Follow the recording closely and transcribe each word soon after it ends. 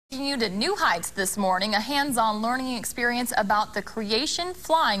Taking you to new heights this morning, a hands-on learning experience about the Creation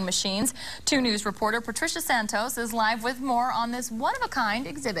Flying Machines. 2 News reporter Patricia Santos is live with more on this one-of-a-kind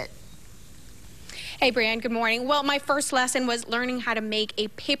exhibit. Hey, Brian, good morning. Well, my first lesson was learning how to make a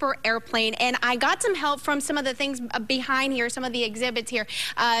paper airplane, and I got some help from some of the things behind here, some of the exhibits here.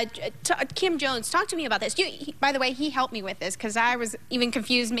 Kim Jones, talk to me about this. By the way, he helped me with this because I was even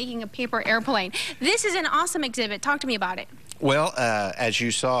confused making a paper airplane. This is an awesome exhibit. Talk to me about it. Well, as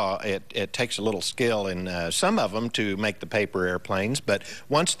you saw, it takes a little skill in some of them to make the paper airplanes, but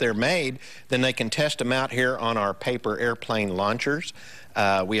once they're made, then they can test them out here on our paper airplane launchers.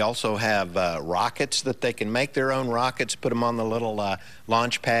 We also have rockets that they can make their own rockets, put them on the little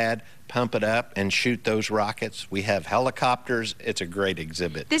launch pad, pump it up, and shoot those rockets. We have helicopters. It's a great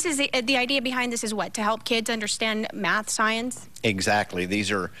exhibit. This is the idea behind this is what? To help kids understand math, science? Exactly. These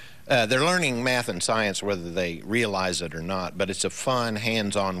are they're learning math and science whether they realize it or not, but it's a fun,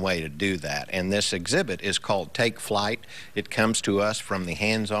 hands-on way to do that. And this exhibit is called Take Flight. It comes to us from the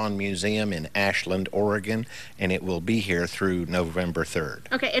Hands-On Museum in Ashland, Oregon, and it will be here through November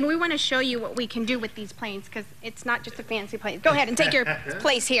 3rd. Okay, and we want to show you what we can do with these planes because it's not just a fancy plane. Go ahead and take your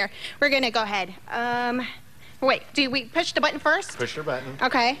place here. We're going to go ahead. Wait, do we push the button first? Push the button.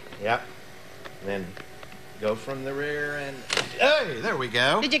 Okay. Yep. And then go from the rear and, hey, there we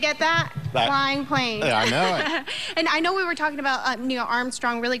go. Did you get that? Flying plane. Yeah, I know it. And I know we were talking about Neil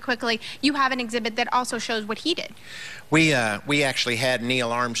Armstrong really quickly. You have an exhibit that also shows what he did. We actually had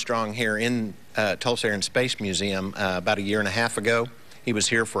Neil Armstrong here in Tulsa Air and Space Museum about a year and a half ago. He was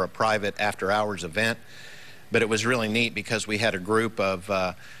here for a private after-hours event, but it was really neat because we had a group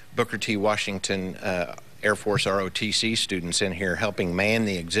of Booker T. Washington Air Force ROTC students in here helping man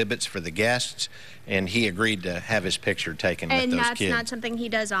the exhibits for the guests, and he agreed to have his picture taken with those kids. And that's not something he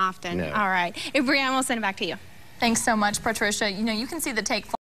does often. No. All right. Brianne, we'll send it back to you. Thanks so much, Patricia. You know, you can see the Take Flight